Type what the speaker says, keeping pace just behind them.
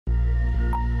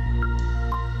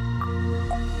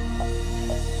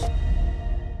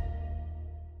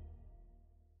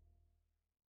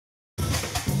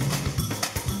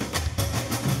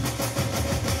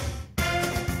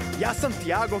sam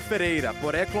Tiago Ferreira,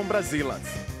 poreklom Brazilac.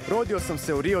 Rodio sam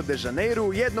se u Rio de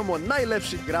Janeiru, jednom od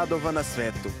najlepših gradova na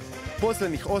svetu.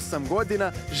 Poslednjih 8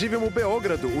 godina živim u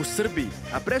Beogradu, u Srbiji,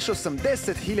 a prešao sam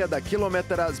 10.000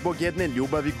 kilometara zbog jedne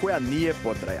ljubavi koja nije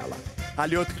potrajala.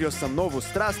 Ali otkrio sam novu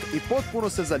strast i potpuno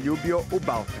se zaljubio u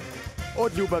Balkan.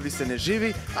 Od ljubavi se ne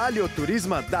živi, ali od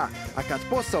turizma da, a kad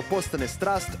posao postane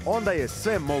strast, onda je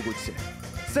sve moguće.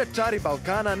 Sve čari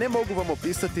Balkana ne mogu vam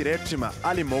opisati rečima,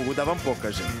 ali mogu da vam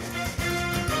pokažem.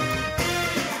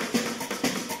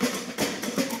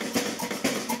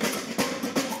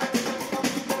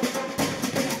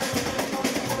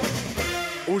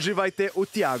 Uživajte u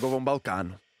Tiagovom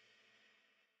Balkanu.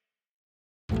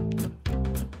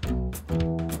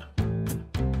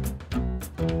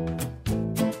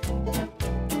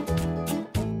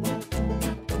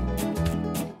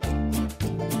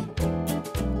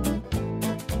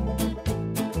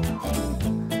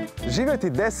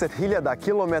 Živjeti 10.000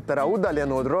 km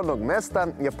udaljeno od rodnog mesta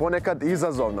je ponekad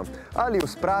izazovno, ali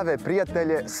uz prave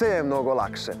prijatelje sve je mnogo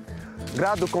lakše.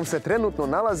 Grad u kom se trenutno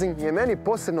nalazim je meni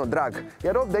posebno drag,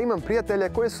 jer ovdje imam prijatelje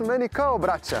koji su meni kao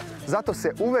braća, zato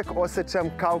se uvek osjećam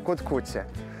kao kod kuće.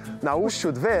 Na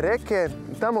ušću dve reke,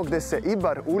 tamo gdje se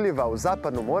Ibar uliva u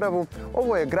zapadnu Moravu,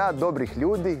 ovo je grad dobrih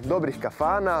ljudi, dobrih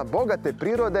kafana, bogate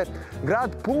prirode,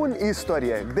 grad pun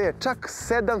istorije, gdje je čak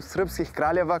 7 srpskih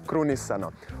kraljeva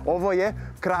krunisano. Ovo je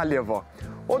Kraljevo.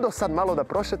 Odo sad malo da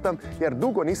prošetam, jer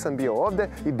dugo nisam bio ovdje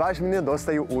i baš mi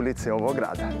nedostaju ulice ovog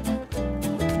grada.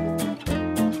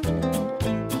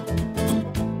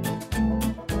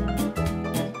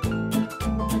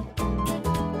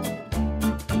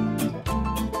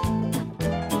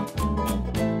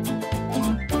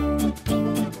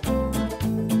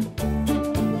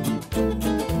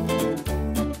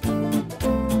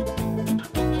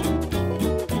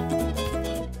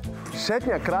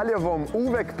 Šetnja Kraljevom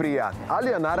uvek prija, ali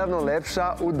je naravno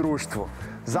lepša u društvu.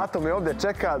 Zato me ovdje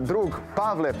čeka drug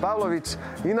Pavle Pavlović,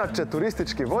 inače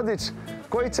turistički vodič,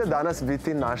 koji će danas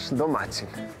biti naš domaćin.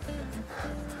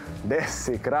 Gde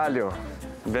si, kralju?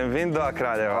 Benvindo a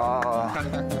Kraljevo.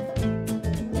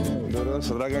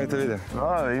 Dobrodošao, drago mi te vidim.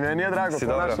 I meni je drago,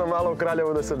 konačno malo u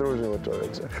Kraljevu da se družimo,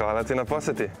 čoveče. Hvala ti na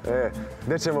poseti.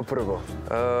 Gde ćemo prvo?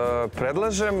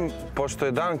 Predlažem, pošto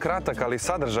je dan kratak, ali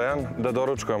sadržajan, da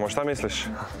doručkujemo. Šta misliš?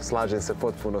 Slažem se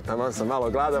potpuno, taman sam malo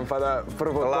gladan, pa da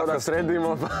prvo to da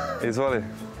sredimo. Izvoli.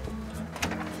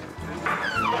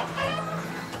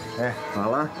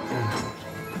 Hvala.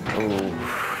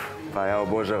 Pa ja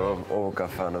obožavam ovu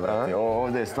kafanu, vrati.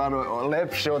 Ovdje je stvarno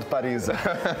lepše od Pariza.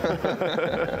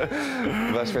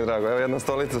 Baš mi je drago. Evo jedna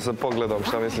stolica sa pogledom,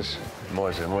 šta misliš?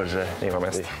 Može. Ima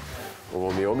mesta.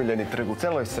 Ovo mi je omiljeni trg u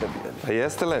celoj Srbiji. Pa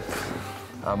jeste lep.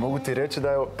 A mogu ti reći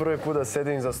da je prvi put da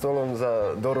sedim za stolom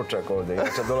za doručak ovdje.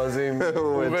 Inače dolazim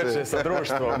uveče sa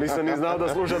društvom. Nisam ni znao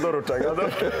da sluša doručak.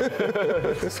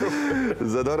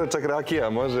 Za doručak rakija,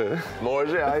 može?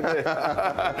 Može, ajde.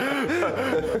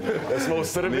 Da smo u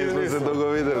Srbiji. Nismo se dugo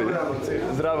videli.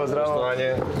 Zdravo.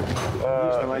 Poštovanje.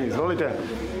 Ništa manje, izvolite.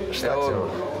 Šta ćemo?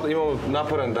 Imamo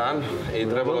naporan dan i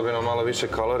trebalo bi nam malo više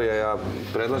kalorija. Ja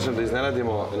predlažem da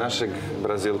iznenadimo našeg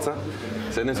Brazilca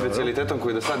s jednim specijalitetom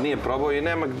koji do sad nije probao i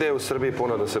nema gde u Srbiji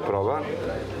puno da se proba.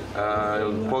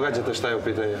 Pogađate šta je u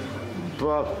pitanju?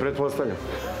 Pa, pretpostavljam.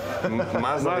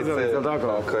 Mazalice.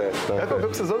 Tako je.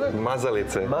 Kako se zove?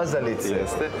 Mazalice. Mazalice.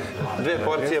 Jeste. 2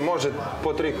 porcije, može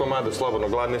po 3 komada, slobodno,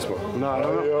 gladni smo.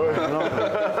 Naravno.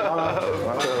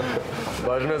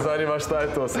 Baš me zanima šta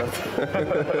je to sad.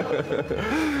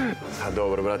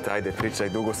 Dobro, brate, ajde, pričaj,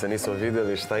 dugo se nismo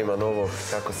vidjeli, šta ima novo,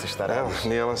 kako se šta radiš? Evo,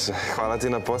 nije loše. Hvala ti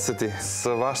na posjeti.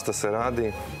 Svašta se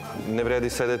radi. Ne vredi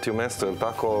sedeti u mestu, jer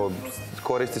tako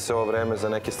koristi se ovo vreme za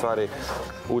neke stvari.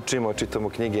 Učimo, čitamo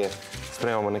knjige,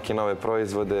 spremamo neke nove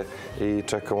proizvode i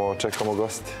čekamo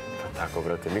goste. Tako,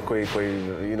 brate, mi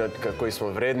koji smo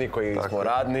vredni, koji smo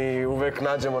radni, uvek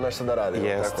nađemo nešto da radimo.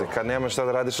 Jeste, kad nemaš šta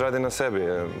da radiš, radi na sebi.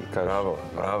 Bravo.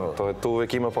 Tu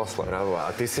uvek ima posla. Bravo,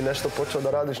 a ti si nešto počeo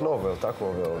da radiš novo, je li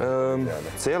tako?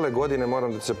 Cijele godine,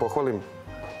 moram da se pohvalim,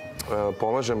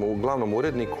 pomažem uglavnom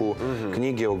uredniku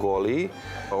knjige o Goliji,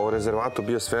 o rezervatu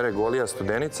biosfere Golija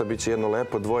Studenica. Biće jedno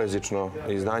lepo dvojezično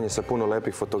izdanje sa puno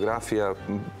lepih fotografija.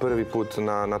 Prvi put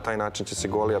na taj način će se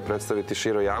Golija predstaviti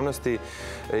široj javnosti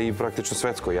i praktično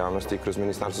svetskoj javnosti kroz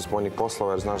Ministarstvo spoljnih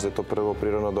poslova, jer znaš da je to prvo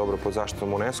prirodno dobro pod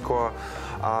zaštitom UNESCO-a,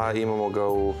 a imamo ga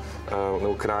u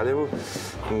Kraljevu.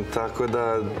 Tako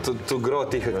da tu gro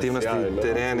tih aktivnosti,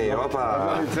 tereni,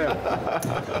 opa!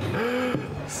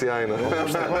 Sjajno.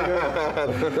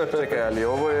 Čekaj, ali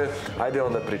ovo je... Ajde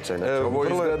onda pričaj. Ovo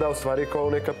izgleda u stvari kao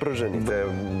neka prženika.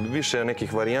 Više je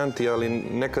nekih varijanti, ali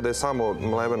nekada je samo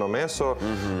mleveno meso.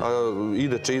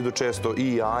 Idu često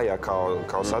i jaja kao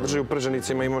sadržaj. U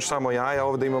prženicima imaš samo jaja,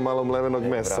 ovdje ima malo mlevenog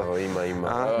mesa. Bravo, ima.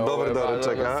 Dobar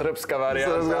doručak, a? Srpska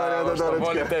varijanta, što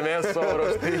volite meso,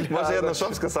 roštilja. Može jedna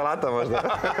šopska salata možda.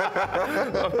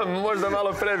 Možda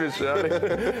malo previše, ali...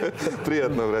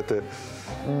 Prijatno, brate.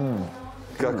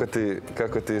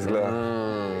 Kako ti izgleda?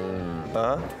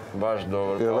 Baš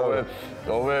dobro.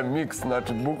 Ovo je miks,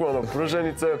 znači bukvalno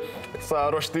prženice sa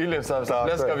roštiljem, sa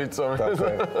pljeskavicom. Tako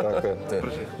je.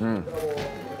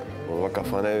 Ova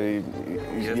kafana je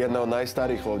jedna od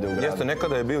najstarijih ovdje u gradu. Jeste,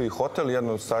 nekada je bio i hotel,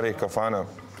 jedna od starijih kafana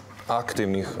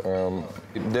aktivnih.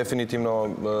 Definitivno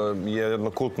je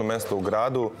jedno kultno mesto u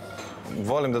gradu.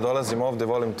 Volim da dolazim ovdje,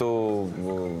 volim tu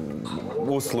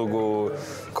uslugu,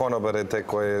 konobare te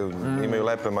koje imaju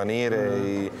lepe manire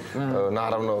i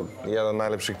naravno jedan od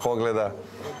najlepših pogleda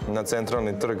na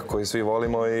centralni trg koji svi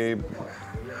volimo i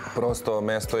prosto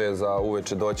mesto je za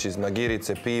uveče doći na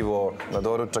girice, pivo, na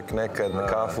doručak nekad, na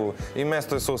kafu i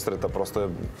mesto je susreta, prosto je...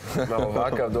 Na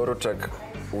ovakav doručak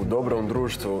u dobrom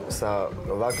društvu sa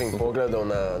ovakvim pogledom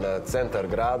na centar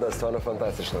grada, stvarno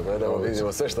fantastično. Gledamo,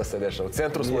 vidimo sve što se dešava. U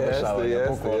centru smo dešavali.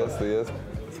 Jeste.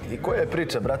 I koja je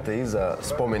priča, brate, iza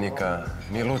spomenika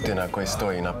Milutina koji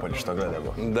stoji napolju, što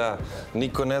gledamo? Da,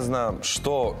 niko ne zna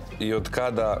što i od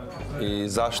kada i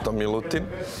zašto Milutin.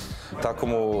 Tako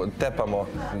mu tepamo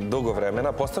dugo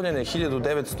vremena. Postavljen je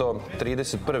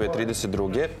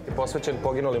 1931-32. Posvećen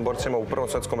poginulim borcima u Prvom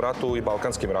svjetskom ratu i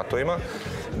Balkanskim ratovima.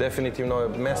 Definitivno je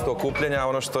mesto okupljanja,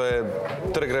 ono što je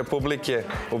Trg Republike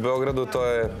u Beogradu, to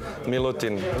je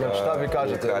Milutin. Šta vi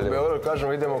kažete? U Beogradu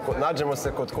kažemo, nađemo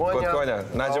se kod konja. Kod konja,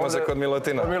 nađemo se kod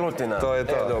Milutina. Kod Milutina. To je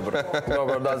to.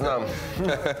 Dobro da znam.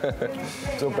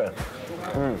 Super.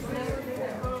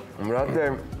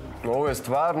 Brate, ovo je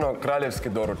stvarno kraljevski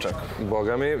doručak.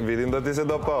 Boga mi, vidim da ti se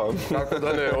dopao. Tako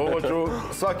da ne, ovo ću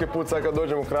svaki put sad kad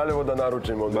dođem u Kraljevo da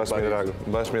naručim.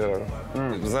 Baš mi je drago.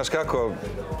 Znaš kako,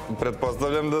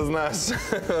 pretpostavljam da znaš,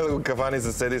 u kafani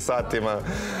se sedi satima.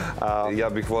 Ja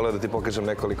bih volio da ti pokažem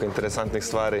nekoliko interesantnih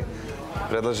stvari.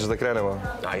 Predlažeš da krenemo?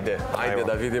 Ajde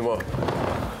da vidimo.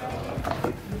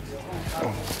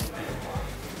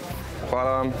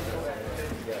 Hvala vam.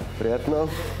 Prijetno.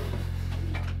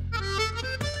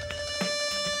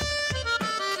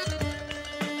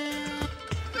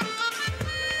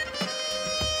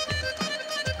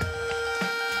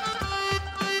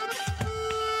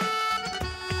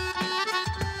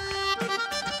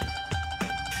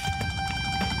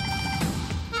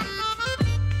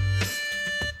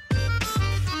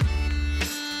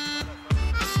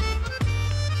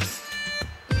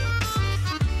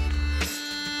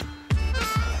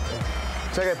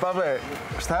 Čekaj, Pavle,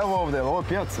 šta je ovo ovdje? Ovo je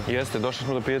pijaca? Jeste, došli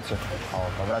smo do pijace. Pa,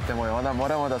 brate moj, onda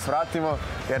moramo da svratimo,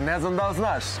 jer ne znam da li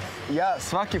znaš. Ja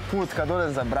svaki put kad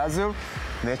odem za Brazil,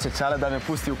 neće Čale da me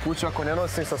pusti u kuću ako ne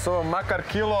nosim sa sobom makar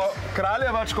kilo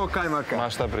kraljevačkog kajmaka. Ma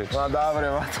šta priča? Ma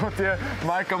dobre, to ti je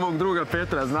majka mog druga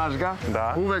Petra, znaš ga?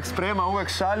 Da. Uvek sprema, uvek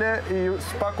šalje i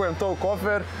spakujem to u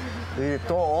kofer. I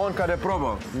to on kad je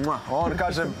probao, on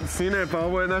kaže, sine, pa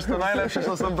ovo je nešto najlepše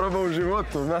što sam probao u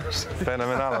životu, znaš.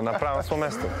 Fenomenalno, na pravom smo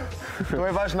mjestu. To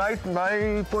je vaš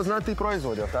najpoznatiji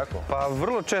proizvod, je li tako? Pa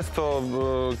vrlo često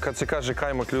kad se kaže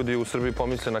kajmak, ljudi u Srbiji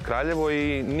pomisle na Kraljevo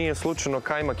i nije slučajno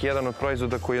kajmak jedan od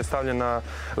proizvoda koji je stavljen na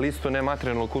listu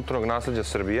nematerijalnog kulturnog nasleđa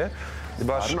Srbije.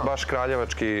 Baš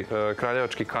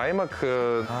kraljevački kajmak.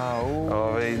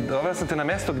 Doveo sam te na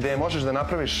mjesto gdje možeš da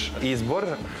napraviš izbor.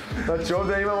 Znači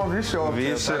ovdje imamo više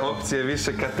opcija. Više opcije,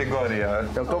 više kategorija.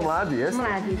 Je li to mladi, jeste?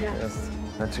 Mladi, da.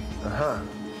 Znači,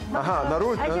 aha, na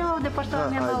ruč. Ajde ovdje, pošto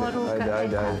vam je malo ruka.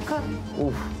 Ajde.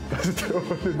 Uf.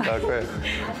 Tako je.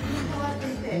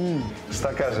 Šta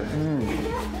kaže?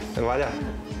 Valja?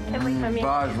 Evo imam je.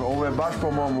 Ovo je baš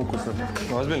po mom ukusu.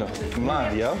 Ozbiljno?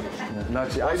 Mladi, jel?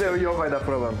 Znači, ajde i ovaj da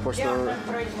probam, pošto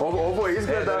ovo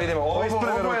izgleda...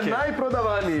 Ovo je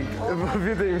najprodavaniji,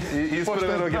 vidim. Iz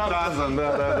prve ruke prazan,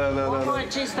 da. Ovo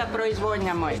je čista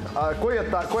proizvodnja moja. A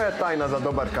koja je tajna za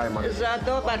dobar kajmak? Za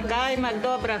dobar kajmak,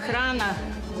 dobra hrana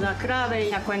za krave.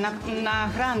 Ako je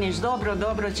nahraniš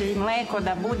dobro će i mleko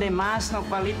da bude masno,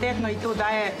 kvalitetno i tu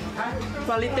daje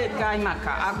kvalitet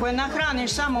kajmaka. Ako je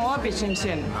nahraniš samo običnim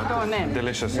sinom, to ne.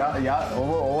 Delicious.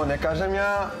 Ovo ne kažem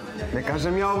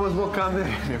ja ovo zbog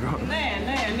kamere, nego... Ne,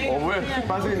 Ovo je,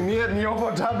 pazi, nije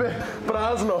ovo džabe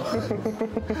prazno.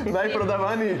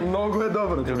 Najprodavaniji, mnogo je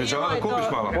dobro. Jel bi žela da kupiš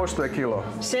malo? Pošto je kilo?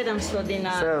 700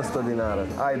 dinara. 700 dinara.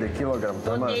 Ajde, kilogram.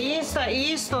 To je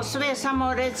isto sve,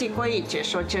 samo reci koji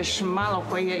ćeš. Hoćeš malo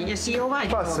koji je, jesi i ovaj?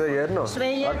 Pa sve jedno.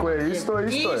 Ako je isto,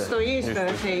 isto je.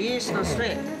 Isto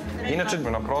sve. Inače,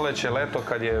 na proleće, leto,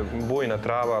 kad je bujna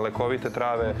trava, lekovite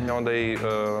trave, onda i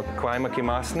kajmak je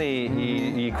masniji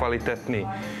i kvalitetniji.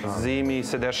 Zimi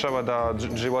se dešava da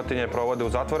životinje provode u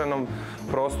zatvorenom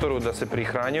prostoru, da se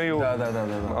prihranjuju,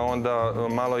 a onda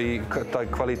malo i taj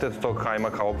kvalitet tog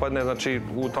kajmaka opadne, znači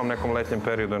u tom nekom letnjem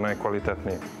periodu je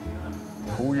najkvalitetniji.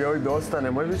 Ujoj, dosta,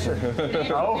 nemoj više.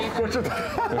 Alo, hoću da...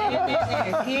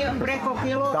 Ne, preko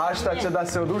kilo... Tašta će da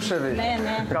se oduševi.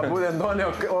 Ne. Kad budem donio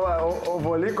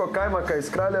ovoliko kajmaka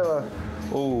iz Kraljeva,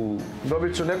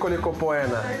 dobit ću nekoliko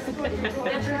poena.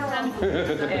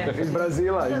 Iz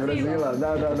Brazila,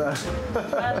 da.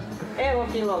 Evo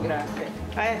kilogram.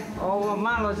 Ovo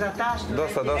malo za taštu.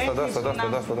 Dosta.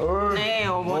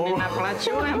 Ne, ovo ne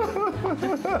naplaćujem.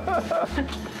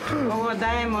 Ovo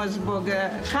dajemo zbog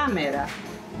kamera.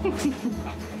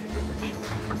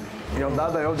 Jel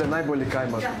Dada je ovdje najbolji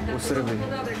kajmak u Srbiji?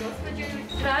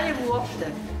 Kraljevu uopšte.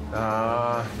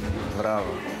 Bravo.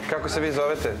 Kako se vi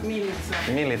zovete? Milica.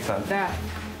 Milica? Da.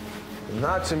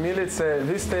 Znači, Milice,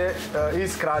 vi ste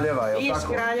iz Kraljeva, je li tako?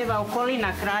 Iz Kraljeva, okolina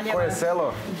Kraljeva. Koje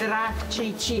selo?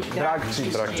 Dragčići. Da.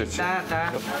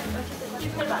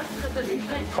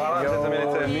 Hvala,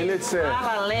 teta Milice.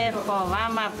 Hvala lepo,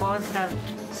 vama pozdrav.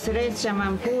 Srećan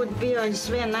vam put bio i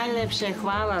sve najlepše.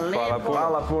 Hvala lepo.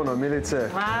 Hvala puno, Milice.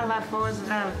 Hvala,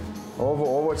 pozdrav.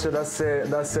 Ovo će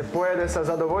da se pojede sa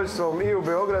zadovoljstvom i u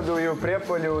Beogradu i u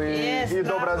Prijepolju i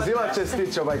do Brazila će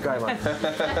stići ovaj kajmak.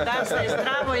 Da se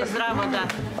zdravo,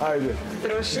 da. Ajde.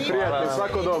 Prijatno,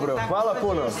 svako dobro. Hvala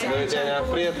puno. Doviđenja,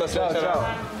 prijetno sve. Ćao.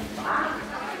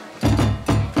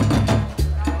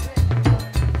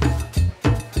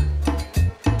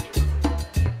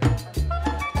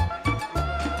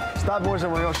 Šta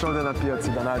možemo još ovdje na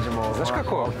pijaci da nađemo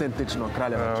autentično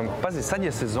kraljevačko? Pazi, sad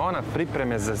je sezona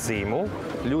pripreme za zimu.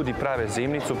 Ljudi prave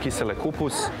zimnicu, kisele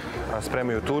kupus,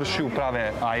 spremaju turšiju,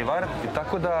 prave ajvar.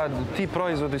 Tako da ti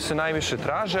proizvodi se najviše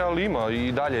traže, ali ima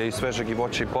i dalje i svežeg i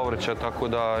voća i povrća, tako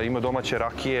da ima domaće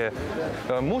rakije.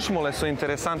 Mušmule su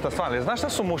interesantna stvar. Znaš šta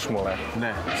su mušmule?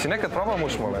 Ne. Si nekad probao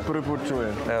mušmule? Prvi put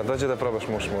čujem. Evo, dođe da probaš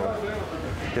mušmule.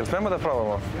 Jel smemo da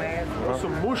probamo? To su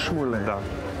mušmule? Da.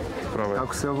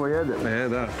 Kako se ovo jede?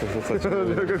 Da, to sad ćemo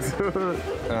vidjeti.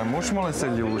 Mušmole se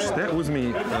ljušte,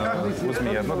 uzmi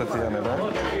jedno da ti ja ne dam.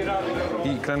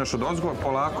 I kreneš od ozgo,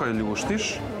 polako je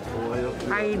ljuštiš.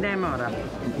 A i ne mora.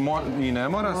 I ne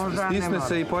mora, stisne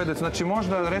se i pojede. Znači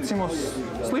možda recimo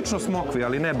slično smokvi,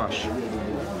 ali ne baš.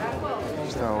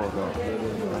 Šta je ovo da?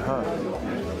 Aha.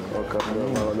 Ovo kako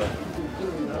je malo da.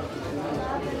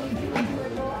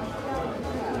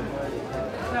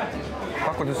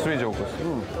 Kako ti se sviđa ukus?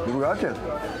 Drugačije?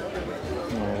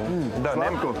 Da,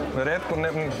 retko,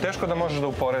 teško da možeš da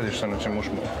uporediš sa nečim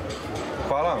mušmulu.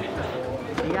 Hvala.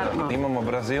 Imamo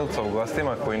Brazilca u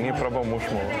gostima koji nije probao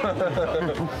mušmulu.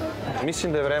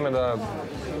 Mislim da je vreme da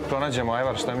pronađemo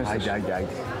ajvar, šta misliš? Ajde.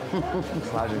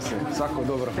 Slažem se. Svako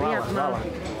dobro. Hvala.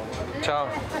 Ćao.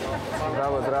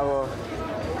 Zdravo.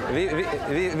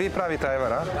 Vi pravite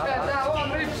ajvar, a?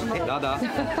 Da.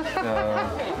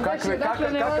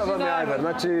 Kakav vam je ajvar?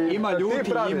 Znači, ima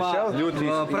ljuti,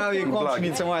 ima pravi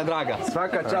komšinice, moja draga.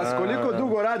 Svaka čast. Koliko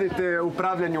dugo radite u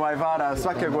pravljenju ajvara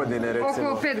svake godine,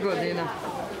 recimo? Oko 5 godina.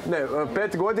 Ne,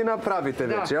 5 godina pravite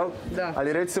već, jel? Da.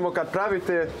 Ali recimo kad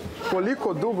pravite,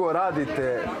 koliko dugo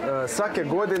radite svake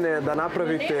godine da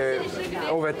napravite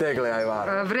ove tegle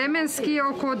ajvara? Vremenski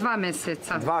oko 2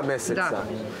 mjeseca. 2 mjeseca? Da.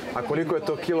 A koliko je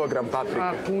to kilogram paprike?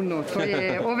 Puno. To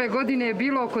je, ove godine je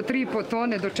bilo oko 3,5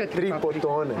 tone do 4 paprike. 3,5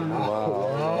 tone?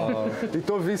 I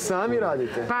to vi sami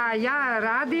radite? Pa ja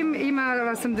radim,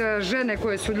 imala sam žene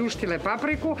koje su ljuštile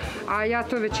papriku, a ja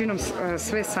to većinom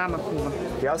sve sama kuvam.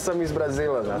 Ja sam iz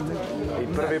Brazila, znate.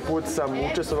 I prvi put sam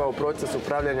učestvovao u procesu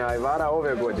pravljanja ajvara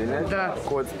ove godine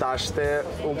kod tašte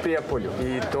u Prijepolju.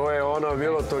 I to je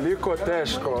bilo toliko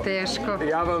teško.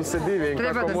 Ja vam se divim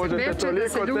kako možete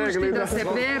toliko tegli. Da se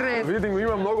pere. Vidim,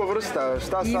 ima mnogo vrsta.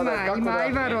 Šta sada? Ima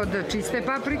ajvar od čiste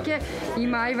paprike,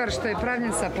 ima ajvar što je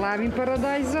pravljen sa plavim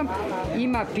paradajzom,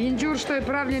 ima pinđur što je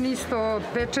pravljen isto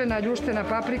pečena ljuštena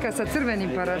paprika sa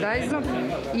crvenim paradajzom,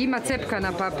 ima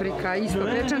cepkana paprika, isto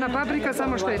pečena paprika,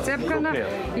 samo što je cepkana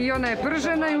i ona je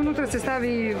pržena i unutra se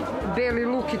stavi beli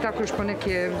luk i tako još po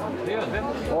neke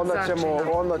začine.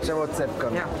 Onda ćemo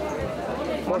cepkanu.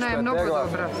 Ona je mnogo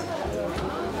dobra.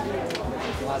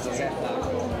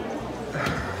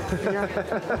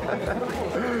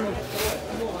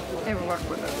 Evo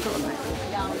ovako da to ne.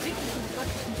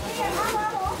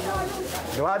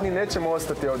 Gladni nećemo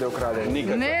ostati ovdje u Kraljevu.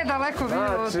 Nikako. Ne, daleko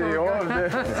bilo od Znači, toga.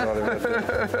 ovdje.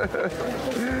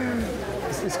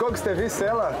 Iz kog ste vi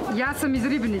sela? Ja sam iz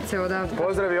Ribnice odavde.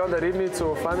 Pozdravi onda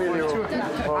Ribnicu, familiju.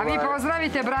 A vi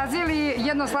pozdravite Brazil i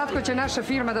jedno slatko će naša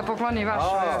firma da pokloni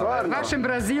vašem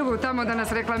Brazilu, tamo da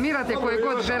nas reklamirate koje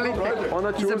god želite.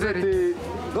 Onda ću uzeti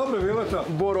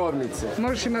borovnice.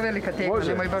 Možeš, ima velika tegla,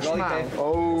 nemoj baš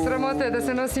malo. Sramota je da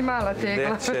se nosi mala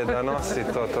tegla. Gde će da nosi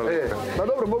to toliko? Pa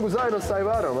dobro, mogu zajedno sa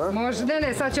ajvarom, a? Može,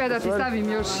 ne, sad ću ja da ti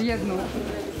stavim još jednu.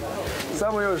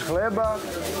 Samo još hleba.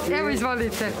 Evo,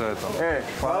 izvolite. To je to.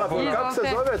 Hvala puno. Kako se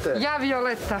zovete? Ja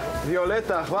Violeta.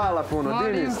 Violeta, hvala puno.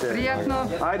 Molim, prijatno.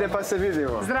 Ajde pa se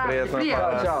vidimo. Zdravo, Prijatno,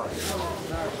 prijatno. Ćao.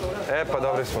 Pa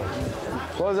dobri smo.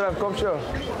 Pozdrav, komšio.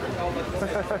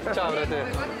 Ćao, brate.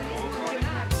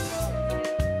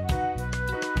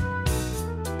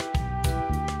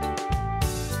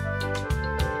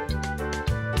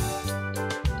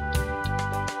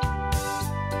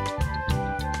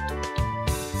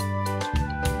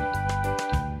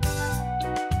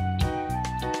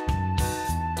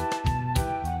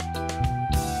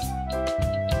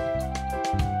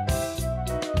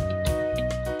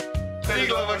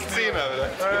 Stigla vakcina, bre.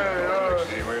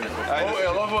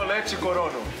 Jel ovo leči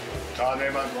koronu? A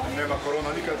nema korona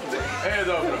nikad.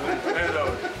 Dobro.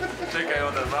 Čekaj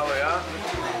onda malo ja.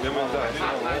 Nemoj da.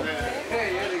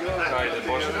 Ajde,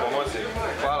 Bože, pomozi.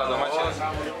 Hvala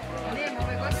domaćina.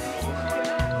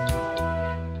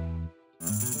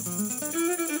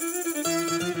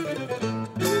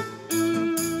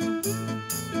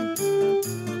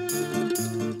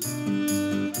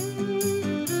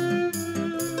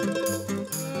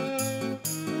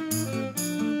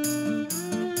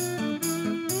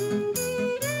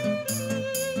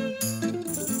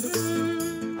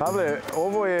 Pavle,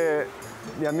 ovo je,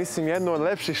 ja mislim, jedno od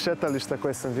lepših šetališta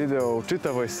koje sam video u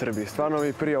čitavoj Srbiji. Stvarno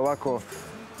mi prije ovako,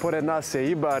 pored nas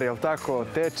je Ibar, jel tako,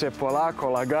 teče polako,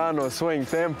 lagano, svojim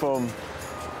tempom.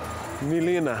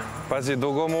 Milina. Pazi,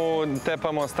 dugo mu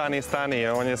tepamo stani,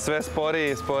 on je sve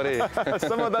sporiji.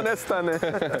 Samo da ne stane.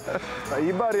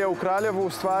 Ibar je u Kraljevu u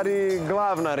stvari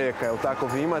glavna rijeka, jel tako?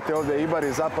 Vi imate ovdje Ibar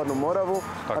i Zapadnu Moravu,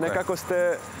 a nekako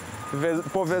ste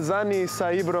povezani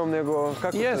sa Ibrom nego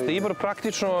kako to ide? Jeste, Ibor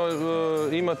praktično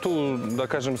ima tu, da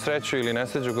kažem, sreću ili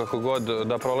nesreću kako god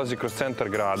da prolazi kroz centar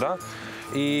grada.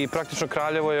 I praktično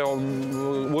Kraljevo je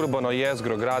urbano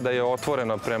jezgro grada, je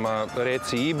otvoreno prema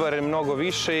reci Ibar mnogo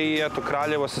više i eto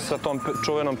Kraljevo se sa tom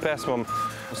čuvenom pesmom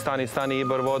Stani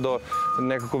Ibar vodo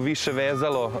nekako više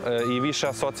vezalo i više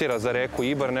asocira za reku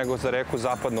Ibar nego za reku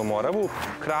Zapadnu Moravu.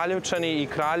 Kraljevčani i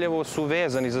Kraljevo su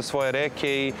vezani za svoje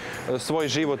reke i svoj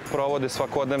život provode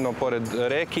svakodnevno pored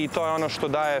reke i to je ono što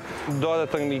daje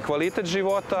dodatan i kvalitet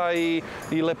života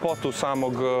i lepotu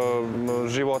samog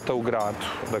života u gradu,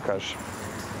 da kažem.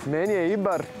 Meni je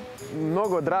Ibar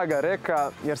mnogo draga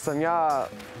reka jer sam ja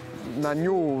na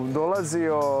nju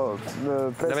dolazio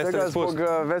pre svega zbog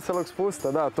veselog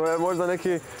spusta. Da, to je možda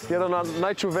jedan od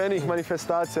najčuvenijih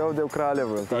manifestacija ovdje u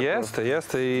Kraljevu.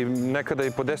 Jeste i nekada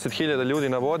i po 10.000 ljudi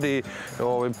na vodi,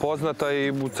 poznata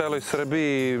i u celoj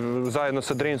Srbiji zajedno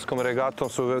sa Drinskom regatom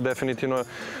su definitivno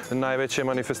najveće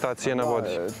manifestacije na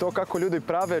vodi. To kako ljudi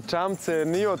prave čamce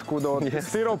nijotkud, od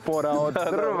stiropora, od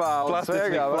drva, od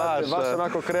svega, baš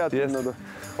onako kreativno.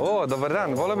 O, dobar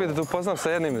dan, volio bih da te upoznam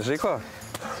sa jednim, Žiko.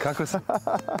 Kako si?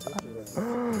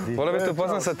 Volio bih te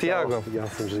upoznam sa Tiagom. Ja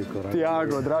sam Žiko.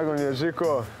 Tiago, drago mi je,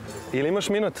 Žiko. Ili imaš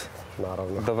minut?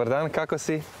 Naravno. Dobar dan, kako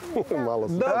si? Malo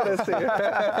sam. Dobre si.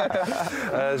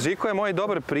 Žiko je moj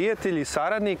dobar prijatelj i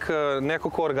saradnik, neko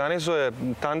ko organizuje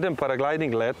tandem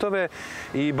paragliding letove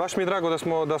i baš mi je drago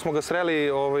da smo ga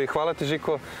sreli. Hvala ti,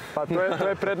 Žiko. Pa to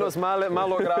je prednost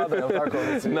malog grada, je li tako?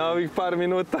 Na ovih par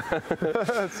minuta.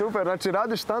 Super, znači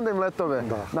radiš tandem letove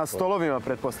na stolovima,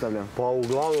 pretpostavljam. Pa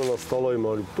uglavnom na stolovima,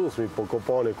 ali tu smo i po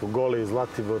Kopaoniku, Goli,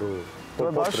 Zlatiboru.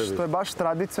 To je baš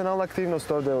tradicionalna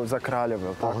aktivnost ovdje za Kraljevo, je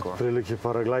li tako? Otprilike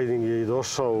paragliding je i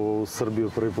došao u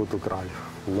Srbiju prvi put u Kraljevo.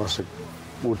 Našeg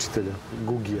učitelja,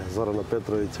 Gugija, Zorana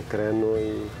Petrovića, krenuo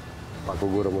i tako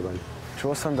guramo dalje.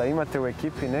 Čuo sam da imate u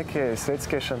ekipi neke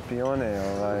svetske šampione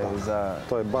za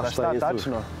to je baš šta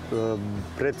tačno?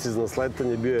 Precizno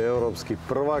sletanje, bio je evropski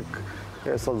prvak,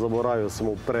 Sad zaboravio sam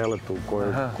u preletu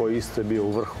koji isto je bio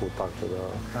u vrhu, tako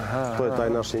da to je taj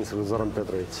naš instruktor Zoran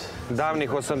Petrović.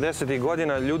 Davnih 80-ih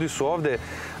godina ljudi su ovde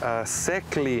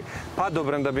sekli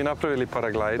padobran da bi napravili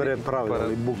paragliding.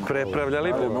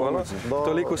 Prepravljali bukvalno.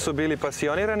 Toliko su bili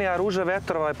pasionirani, a ruža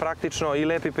vetrova je praktično i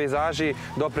lepi pejzaži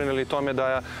doprineli tome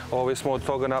da smo od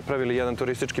toga napravili jedan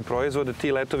turistički proizvod.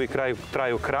 Ti letovi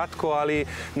traju kratko, ali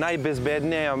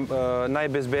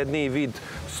najbezbedniji vid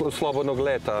slobodnog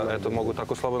leta, eto mogu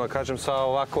tako slobodno kažem, sa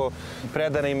ovako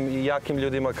predanim i jakim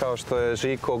ljudima kao što je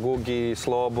Žiko, Gugi,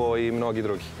 Slobo i mnogi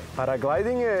drugi.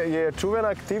 Paragliding je čuvena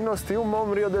aktivnost i u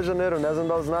mom Rio de Janeiro, ne znam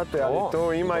da li znate, ali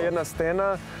to ima jedna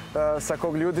stena sa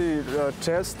kog ljudi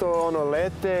često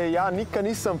lete. Ja nikad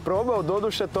nisam probao,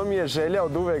 doduše to mi je želja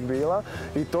od uvek bila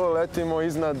i to letimo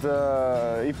iznad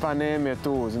Ipaneme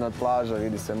tu, iznad plaža,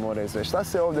 vidi se more i sve. Šta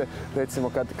se ovdje,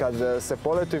 recimo, kad se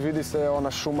poleti, vidi se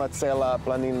ona šuma cela,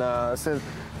 planina,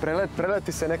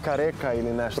 preleti se neka reka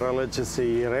ili nešto? Preleće se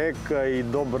i reka i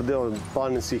dobar deo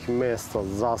planinskih mesta,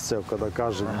 zaseoka da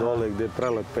kažem, dole gdje je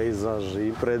prelep pejzaž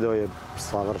i predeo je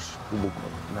savršen,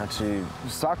 bukvalno. Znači,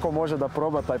 svako može da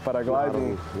proba taj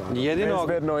paragliding.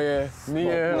 Bezbedno je,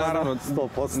 nije... Naravno,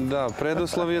 100%. Da,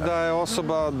 preduslov je da je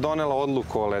osoba donela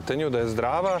odluku o letenju, da je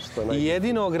zdrava i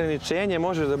jedino ograničenje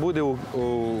može da bude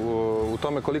u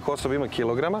tome koliko osoba ima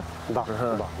kilograma. Da.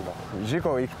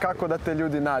 Žiko, i kako da te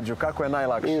ljudi nađu? Kako je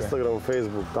najlakše? Instagram,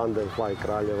 Facebook, Tandem Fly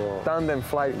Kraljevo. Tandem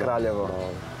Fly Kraljevo.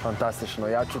 Fantastično.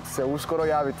 Ja ću se uskoro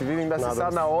javiti. Vidim da si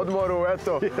sad na odmoru,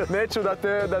 eto. Neću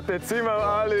da te cimam,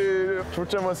 ali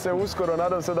čućemo se uskoro.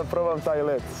 Nadam se da probam taj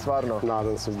let, stvarno.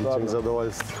 Nadam se, bit će mi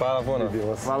zadovoljstvo. Hvala puno.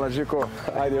 Hvala Žiko.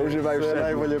 Ajde, uživaj u sve.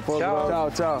 Najbolje,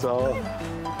 pozdrav. Ćao.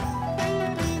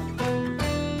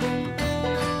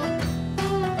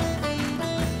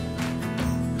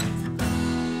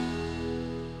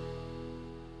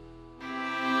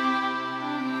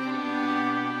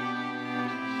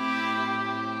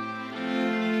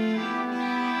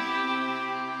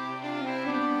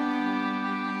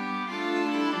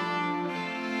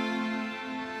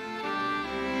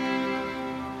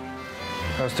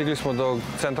 Stigli smo do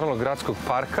centralnog gradskog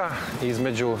parka.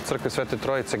 Između crkve Svete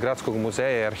Trojice, gradskog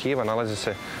muzeja i arhiva nalazi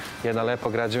se jedna lepa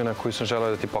građevina koju sam želeo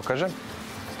da ti pokažem.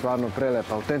 Stvarno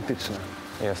prelepa, autentična.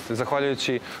 Jeste.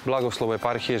 Zahvaljujući blagoslovu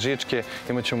eparhije Žičke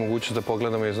imat ćemo mogućnost da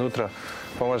pogledamo iznutra.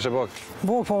 Pomaže Bog.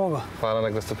 Bog pomoga. Hvala na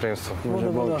gostoprimstvu. Može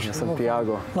Bog, ja sam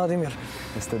Tiago. Vladimir.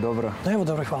 Jeste dobro? Evo,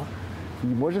 dobro, hvala. I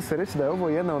može se reći da je ovo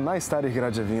jedna od najstarijih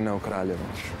građevina u Kraljevu.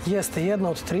 Jeste, jedna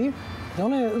od 3.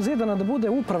 Ona je zidana da bude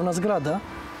upravna zgrada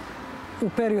u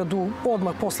periodu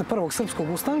odmah posle prvog srpskog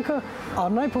ustanka, a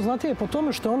najpoznatija je po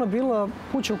tome što je ona bila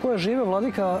kuća u kojoj žive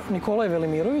vladika Nikolaj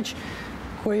Velimirović,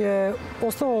 koji je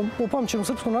ostao upamćen u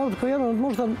srpskom narodu kao jedan od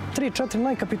možda 3-4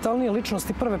 najkapitalnije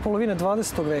ličnosti prve polovine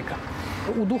 20. veka.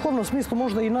 U duhovnom smislu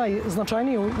možda i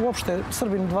najznačajniji uopšte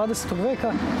Srbin 20.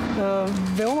 veka,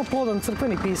 veoma plodan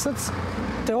crkveni pisac,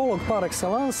 teolog par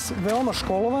excellence, veoma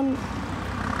školovan,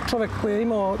 čovek koji je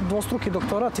imao dvostruki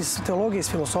doktorat iz teologije i iz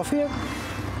filosofije.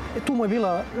 Tu mu je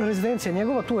bila rezidencija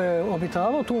njegova, tu je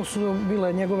obitavao, tu su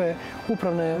bile njegove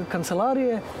upravne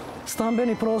kancelarije,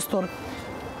 stambeni prostor.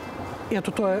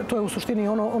 Eto, to je u suštini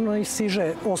ono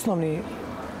isiže osnovni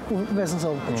vezan za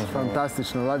ovu kuću.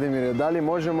 Fantastično, Vladimir. Da li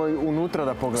možemo unutra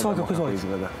da pogledamo kako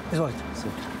izgleda? Izvolite.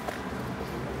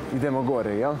 Idemo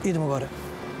gore, jel? Idemo gore.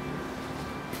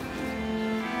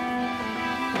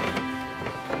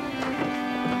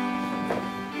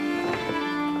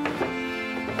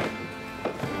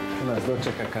 Nas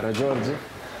dočeka Karađorđe.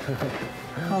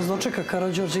 Nas dočeka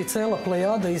Karađorđe i cela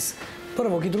plejada iz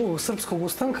prvog i drugog srpskog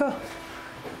ustanka.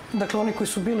 Dakle, oni koji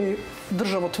su bili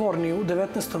državotvorni u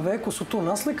 19. veku su tu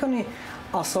naslikani,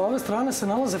 a sa ove strane se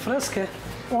nalaze freske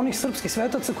onih srpskih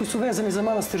svetaca koji su vezani za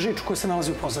manastir Žiču koji se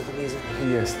nalazi u pozadini iza.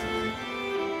 Jeste.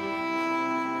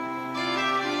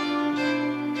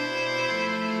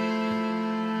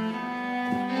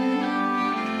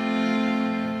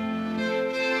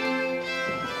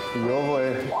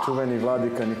 Čuveni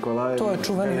vladika Nikolaj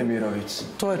Velimirović.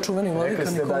 To je čuveni vladika Nikolaj. Rekli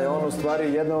ste da je on u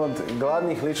stvari jedna od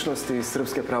glavnih ličnosti iz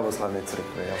Srpske pravoslavne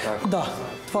crkve, je li tako? Da.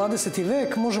 20.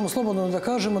 vek možemo slobodno da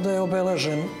kažemo da je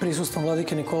obeležen prisustvom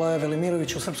vladike Nikolaja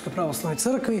Velimirovića u Srpskoj pravoslavnoj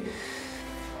crkvi.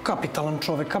 Kapitalan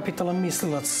čovek, kapitalan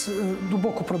mislilac,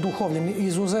 duboko produhovljen,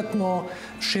 izuzetno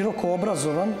široko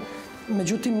obrazovan,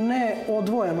 međutim ne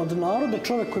odvojen od naroda,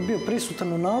 čovek koji je bio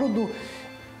prisutan u narodu.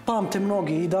 Pamte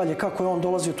mnogi i dalje kako je on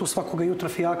dolazio tu svakoga jutra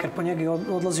fijaker po njega i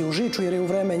odlazio u Žiču, jer je u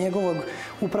vreme njegovog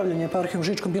upravljanja eparhijom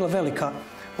Žičkom bila velika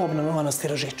obnova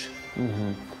manastira Žiče.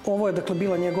 Ovo je dakle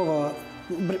bila njegova,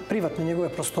 privatne njegove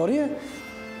prostorije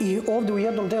I ovde u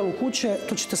jednom delu kuće,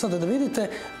 tu ćete sada da vidite,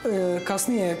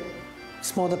 kasnije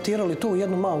smo adaptirali to u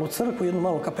jednu malu crkvu, jednu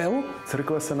malu kapelu.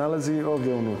 Crkva se nalazi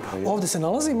ovdje unutra. Ovde se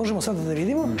nalazi, možemo sada da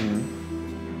vidimo.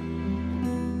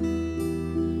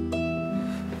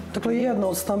 Dakle, jedna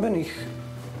od stambenih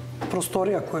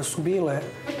prostorija koje su bile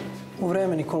u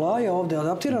vreme Nikolaja, ovde je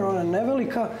adaptirana, ona je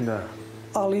nevelika,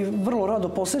 ali vrlo rado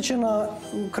posećena.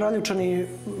 Kraljevčani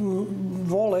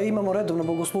vole, imamo redovno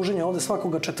bogosluženje ovde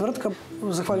svakoga četvrtka,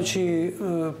 zahvaljujući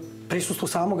prisustvu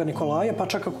samoga Nikolaja, pa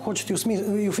čak ako hoćete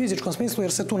i u fizičkom smislu,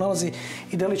 jer se tu nalazi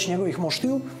i delić njegovih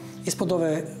moštiju ispod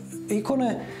ove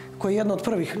ikone, koja je jedna od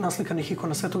prvih naslikanih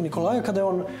ikona Svetog Nikolaja kada je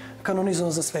on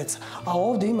kanonizovan za sveca. A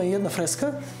ovde ima i jedna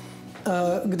freska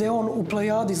gde on u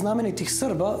plejadi znamenitih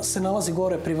Srba se nalazi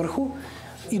gore pri vrhu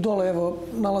i dole, evo,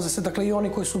 nalaze se dakle i oni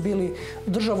koji su bili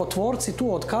državotvorci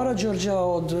tu od Karađorđa,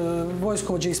 od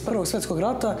vojskovođa iz Prvog svjetskog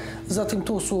rata, zatim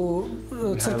tu su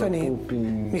crkveni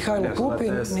Mihajlo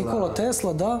Pupin, Nikola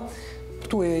Tesla, da,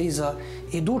 tu je iza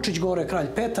i Dučić, gore kralj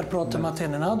Petar, prote Matej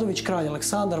Nenadović, kralj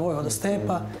Aleksandar, vojvoda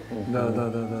Stepa. Da,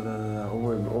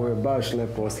 ovo je baš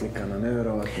lepo oslikano,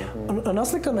 nevjerovatno.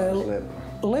 Naslikano je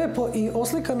lepo i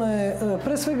oslikano je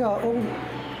pre svega ovim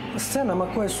scenama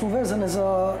koje su vezane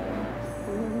za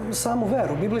samu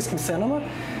veru, biblijskim scenama,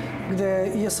 gde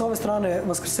je sa ove strane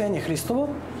Vaskrsenje Hristovo,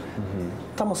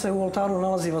 tamo se u oltaru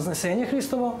nalazi Vaznesenje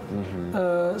Hristovo,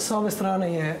 sa ove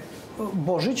strane je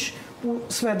Božić u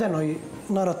svedenoj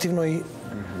narativnoj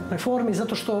formi,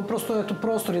 zato što prosto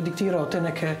prostor je diktirao te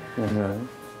neke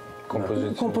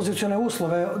kompozicione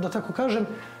uslove, da tako kažem,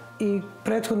 i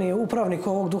prethodni upravnik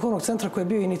ovog duhovnog centra koji je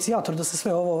bio inicijator da se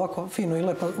sve ovo ovako fino i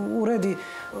lepo uredi,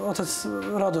 otac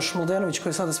Radoš Mladenović, koji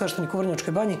je sada sveštenik u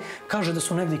Vrnjačkoj banji, kaže da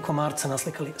su negdje i komarca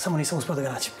naslikali, samo nisam uspio da ga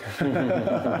nađem.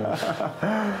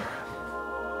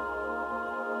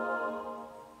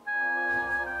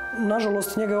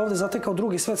 Nažalost, njega je ovde zatekao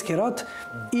Drugi svjetski rat,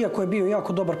 iako je bio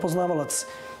jako dobar poznavalac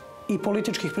i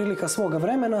političkih prilika svoga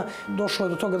vremena. Došlo je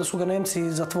do toga da su ga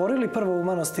Nemci zatvorili, prvo u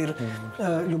manastir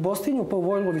Ljubostinju, pa u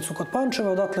Vojlovicu kod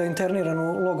Pančeva, odatle je interniran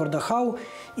u logor Dachau,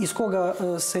 iz koga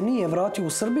se nije vratio u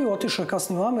Srbiju, otišao je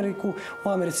kasnije u Ameriku, u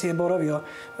Americi je boravio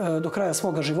do kraja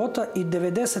svoga života i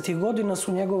 90. godina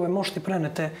su njegove mošti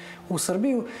prenete u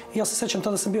Srbiju. Ja se sećam,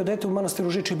 tada sam bio dete, u manastiru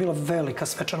Žiči je bila velika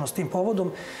svečanost tim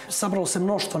povodom, sabralo se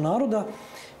mnoštvo naroda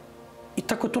i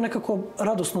tako je to nekako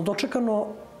radosno dočekano.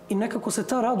 I nekako se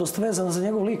ta radost vezana za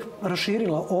njegov lik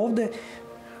raširila ovde.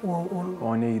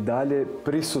 On je i dalje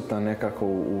prisutan nekako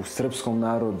u srpskom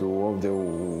narodu, ovde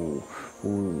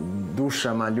u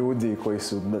dušama ljudi koji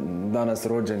su danas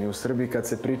rođeni u Srbiji. Kad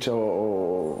se priča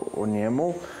o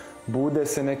njemu, bude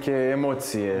se neke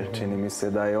emocije. Čini mi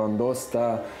se da je on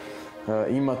dosta,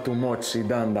 ima tu moć i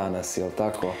dan danas, je li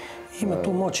tako? Ima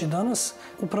tu moć i danas,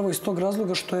 upravo iz tog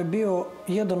razloga što je bio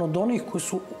jedan od onih koji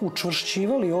su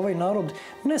učvršćivali ovaj narod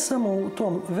ne samo u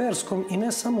tom verskom i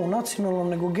ne samo u nacionalnom,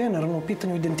 nego generalno u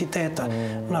pitanju identiteta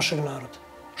našeg naroda.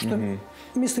 Što je,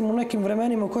 mislim, u nekim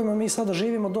vremenima u kojima mi sada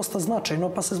živimo dosta značajno,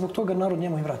 pa se zbog toga narod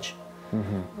njemu i vraća.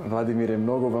 Vladimire,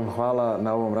 mnogo vam hvala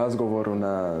na ovom razgovoru,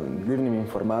 na divnim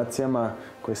informacijama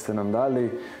koje ste nam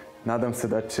dali. Nadam se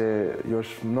da će još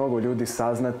mnogo ljudi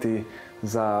saznati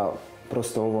za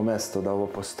prosto ovo mesto, da ovo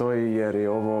postoji, jer je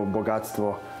ovo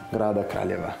bogatstvo grada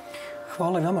Kraljeva.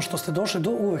 Hvala i vama što ste došli,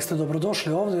 uvek ste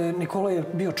dobrodošli ovde. Nikola je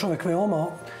bio čovek veoma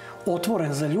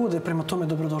otvoren za ljude, prema tome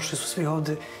dobrodošli su svi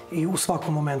ovde i u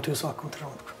svakom momentu i u svakom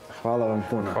trenutku. Hvala vam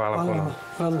puno. Hvala puno.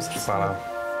 Radim se. Hvala.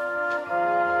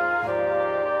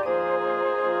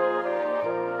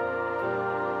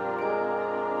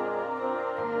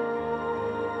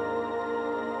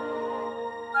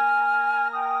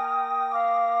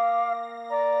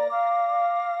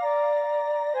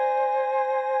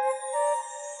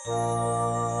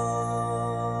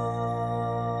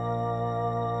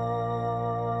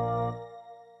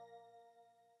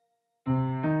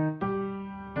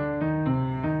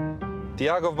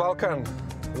 TIAGOV Balkan.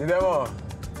 Idemo!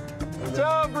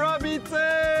 Ćao, brabice!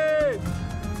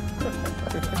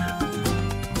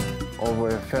 Ovo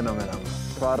je fenomenalno.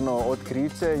 Stvarno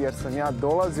otkriće, jer sam ja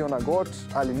dolazio na Goč,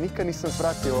 ali nikad nisam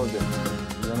svratio ovdje.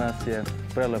 Za nas je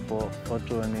prelepo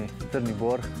očuvani Crni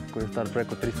Bor, koji je star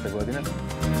preko 300 godina.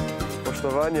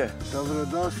 Poštovanje.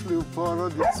 Dobrodošli u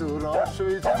porodicu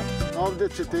Urošević. Ovdje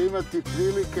ćete imati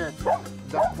prilike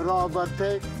da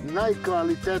probate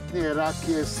najkvalitetnije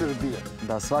rakije Srbije.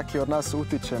 Da svaki od nas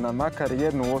utiče na makar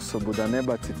jednu osobu da ne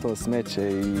baci to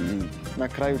smeće i na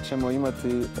kraju ćemo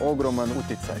imati ogroman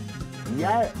uticaj.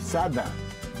 Ja sada,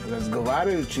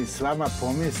 razgovarajući s vama,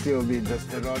 pomislio bih da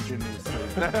ste rođeni u Srbiji.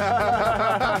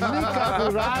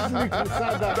 Nikakvu razliku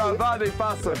sada. Da, vade i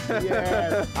pasoš.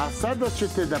 A sada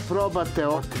ćete da probate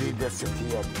od 31.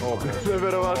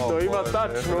 Neverovatno, ima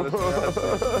tačno.